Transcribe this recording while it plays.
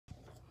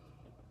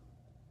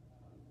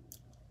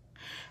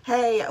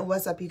Hey,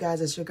 what's up, you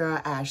guys? It's your girl,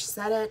 Ash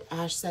Said It,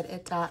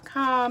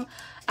 ashsaidit.com,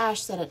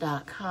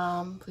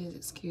 ashsaidit.com. Please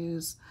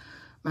excuse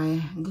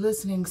my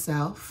glistening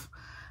self.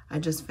 I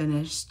just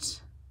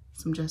finished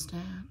some Just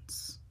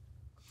Dance.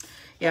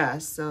 Yeah,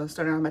 so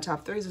starting on my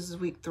top threes, this is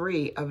week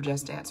 3 of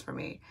Just Dance for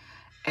me.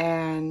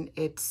 And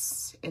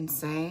it's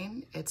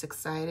insane, it's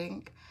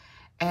exciting,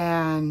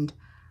 and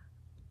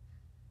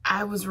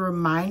I was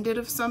reminded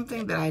of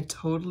something that I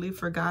totally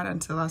forgot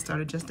until I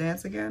started Just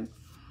Dance again.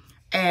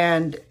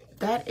 And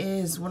that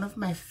is one of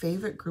my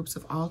favorite groups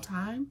of all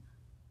time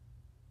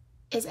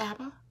is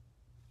ABBA.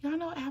 Y'all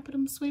know ABBA,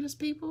 them sweetest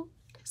people.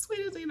 They're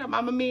sweet as, you know,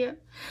 Mamma Mia.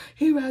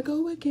 Here I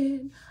go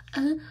again.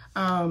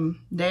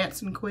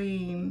 Dancing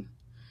Queen.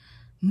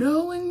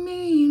 Knowing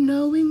me,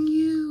 knowing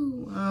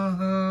you.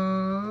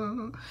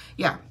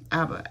 Yeah,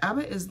 ABBA.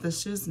 ABBA is the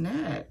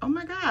shiznit. Oh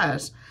my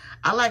gosh.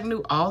 I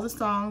knew all the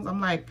songs. I'm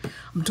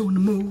doing the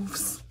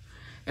moves.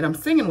 And I'm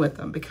singing with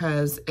them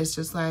because it's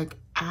just like,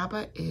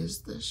 ABBA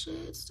is the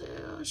shit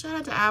still. Shout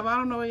out to ABBA. I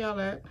don't know where y'all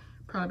at.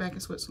 Probably back in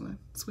Switzerland,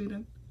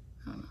 Sweden.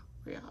 I don't know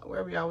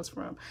wherever y'all was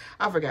from.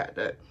 I forgot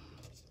that.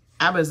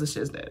 ABBA is the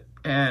shiznit,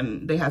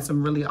 and they had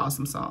some really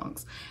awesome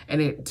songs.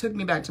 And it took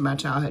me back to my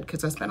childhood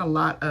because I spent a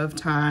lot of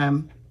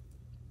time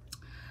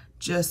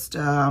just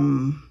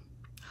watching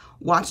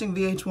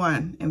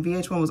VH1, and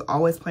VH1 was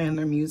always playing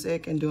their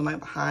music and doing like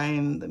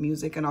behind the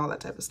music and all that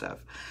type of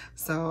stuff.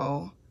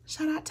 So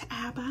shout out to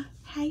ABBA.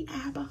 Hey,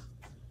 ABBA.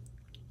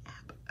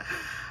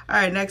 All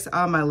right, next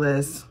on my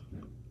list.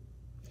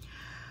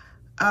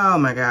 Oh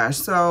my gosh.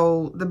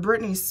 So the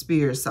Britney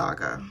Spears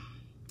saga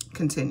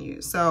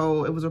continues.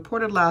 So it was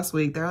reported last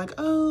week. They're like,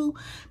 oh,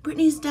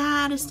 Britney's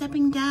dad is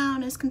stepping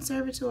down as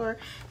conservator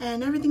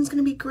and everything's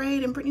going to be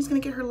great and Britney's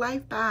going to get her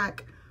life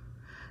back.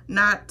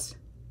 Not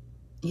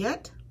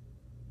yet.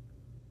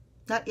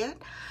 Not yet.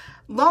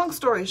 Long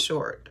story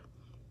short,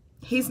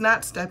 he's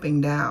not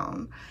stepping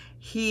down.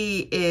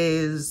 He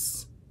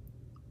is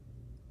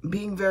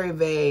being very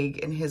vague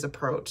in his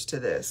approach to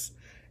this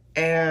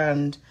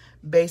and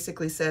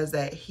basically says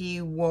that he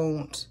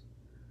won't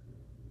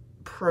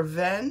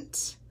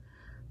prevent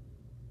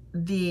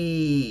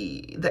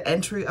the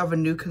entry of a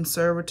new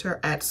conservator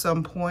at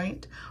some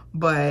point,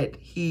 but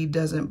he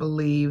doesn't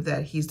believe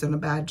that he's done a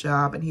bad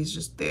job and he's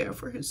just there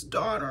for his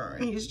daughter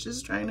and he's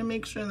just trying to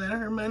make sure that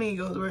her money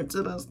goes where it's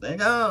supposed to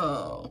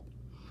go.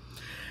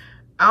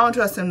 I don't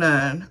trust him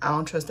none. I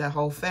don't trust that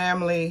whole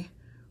family.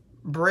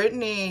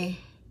 Britney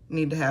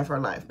need to have her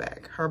life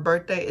back. Her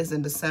birthday is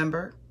in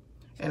December,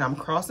 and I'm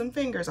crossing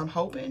fingers. I'm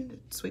hoping,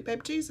 sweet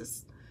baby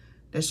Jesus,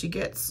 that she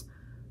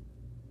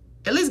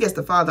at least gets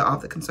the father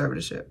off the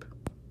conservatorship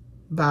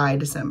by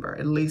December.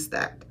 At least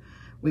that.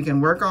 We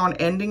can work on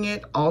ending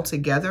it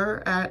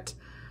altogether at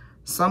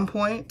some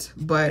point,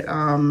 but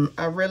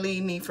I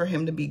really need for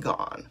him to be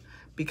gone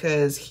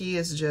because he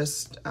is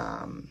just,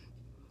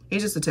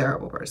 he's just a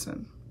terrible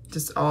person.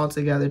 Just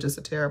altogether, just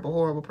a terrible,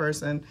 horrible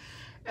person.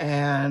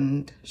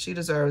 And she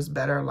deserves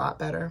better, a lot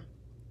better.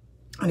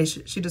 And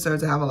she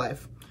deserves to have a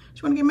life.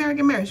 She want to get married,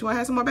 get married. She want to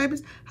have some more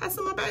babies, have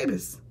some more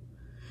babies.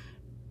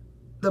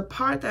 The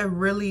part that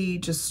really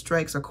just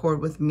strikes a chord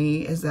with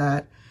me is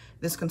that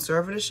this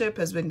conservatorship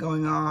has been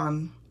going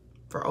on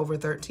for over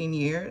 13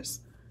 years,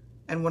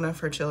 and one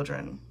of her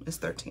children is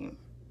 13.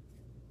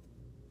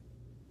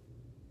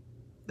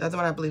 The other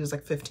one, I believe, is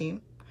like 15.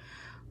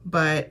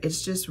 But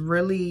it's just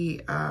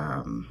really,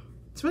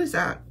 it's really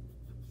sad.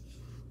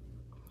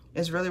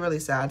 It's really, really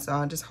sad. So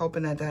I'm just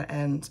hoping that that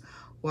ends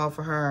well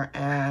for her.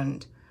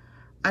 And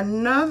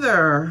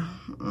another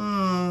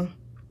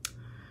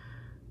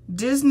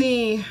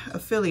Disney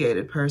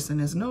affiliated person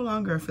is no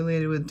longer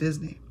affiliated with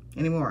Disney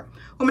anymore.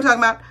 Who am I talking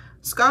about?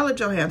 Scarlett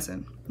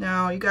Johansson.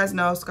 Now, you guys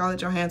know Scarlett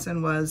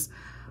Johansson was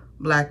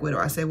Black Widow.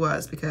 I say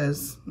was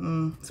because,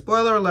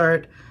 spoiler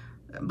alert,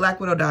 Black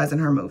Widow dies in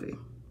her movie.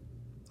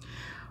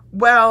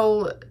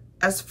 Well,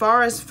 as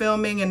far as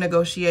filming and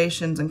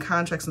negotiations and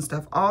contracts and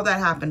stuff, all that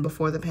happened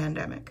before the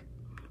pandemic.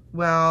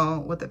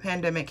 Well, with the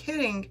pandemic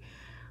hitting,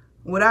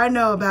 what I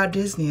know about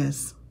Disney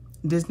is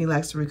Disney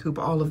likes to recoup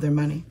all of their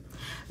money.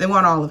 They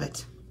want all of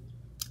it.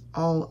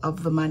 All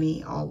of the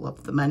money, all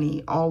of the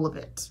money, all of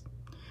it.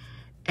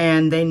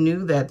 And they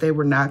knew that they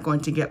were not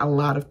going to get a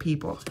lot of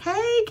people.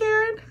 Hey,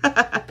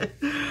 Karen.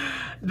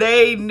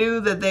 They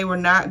knew that they were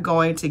not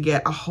going to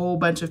get a whole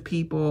bunch of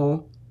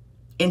people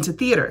into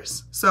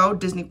theaters. So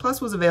Disney Plus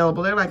was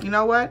available. They're like, you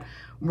know what?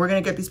 We're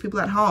going to get these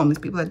people at home. These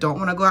people that don't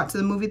want to go out to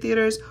the movie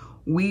theaters,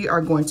 we are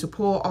going to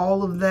pull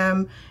all of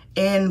them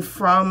in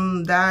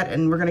from that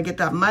and we're going to get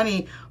that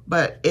money.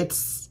 But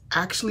it's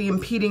actually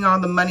impeding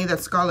on the money that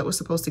Scarlett was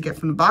supposed to get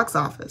from the box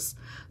office.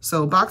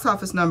 So box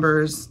office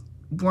numbers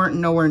weren't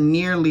nowhere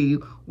nearly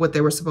what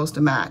they were supposed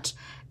to match.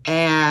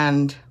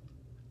 And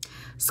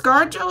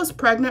ScarJo is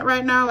pregnant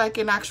right now, like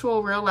in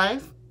actual real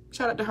life.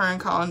 Shout out to her and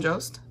Colin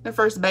Jost. Their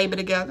first baby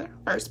together.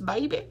 First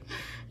baby.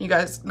 You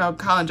guys know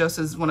Colin Jost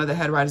is one of the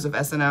head writers of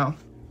SNL.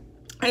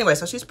 Anyway,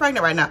 so she's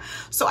pregnant right now.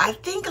 So I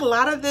think a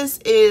lot of this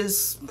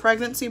is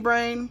pregnancy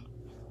brain.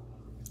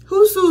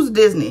 Who sues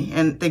Disney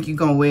and think you're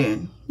gonna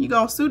win? You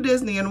gonna sue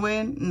Disney and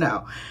win?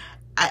 No.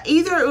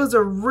 Either it was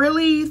a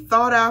really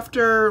thought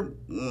after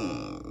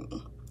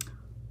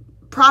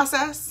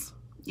process,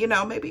 you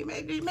know, maybe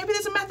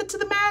there's a method to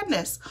the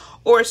madness,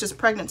 or it's just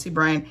pregnancy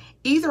brain.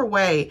 Either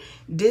way,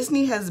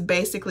 Disney has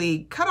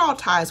basically cut all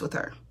ties with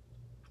her.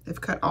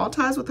 They've cut all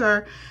ties with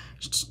her.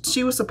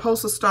 She was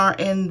supposed to star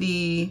in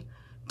the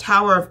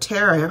Tower of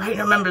Terror. Everybody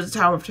remembers the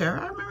Tower of Terror.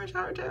 I remember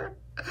Tower of Terror.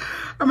 I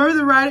remember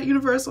the ride at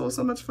Universal. It was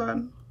so much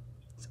fun.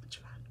 So much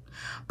fun.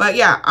 But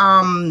yeah,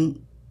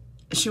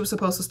 she was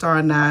supposed to star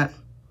in that.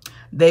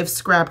 They've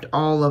scrapped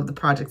all of the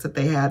projects that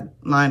they had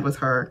lined with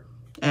her.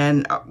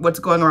 And what's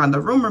going around the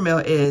rumor mill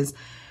is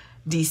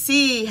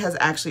DC has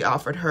actually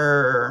offered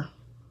her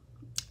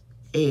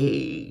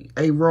a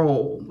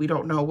role. We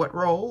don't know what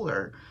role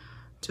or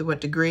to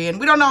what degree, and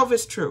we don't know if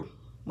it's true.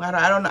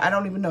 I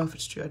don't even know if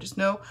it's true. I just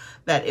know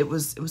that it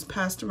was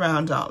passed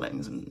around,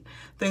 darlings, and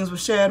things were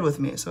shared with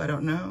me, so I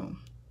don't know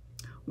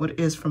what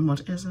is from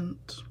what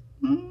isn't.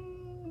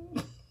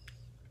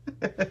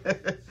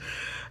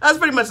 That's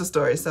pretty much the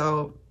story.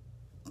 So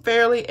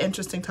fairly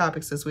interesting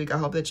topics this week. I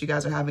hope that you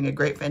guys are having a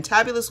great,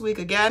 fantabulous week.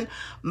 Again,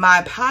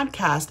 my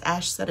podcast,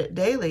 Ash Said It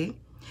Daily,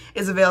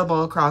 is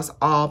available across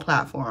all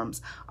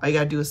platforms. All you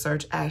gotta do is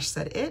search Ash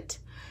Said It,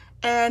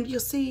 and you'll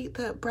see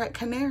the bright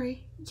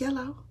canary,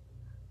 yellow.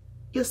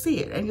 You'll see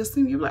it, and you'll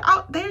see me like,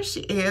 oh, there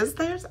she is.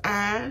 There's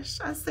Ash.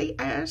 I see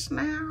Ash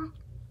now.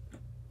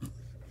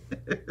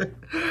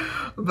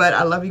 But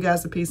I love you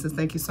guys to pieces.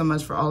 Thank you so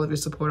much for all of your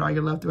support, all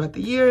your love throughout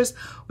the years.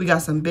 We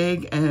got some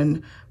big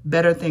and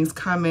better things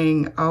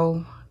coming.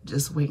 Oh,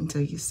 just wait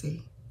until you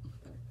see.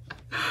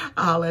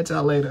 I'll let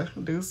y'all later.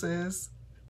 Deuces.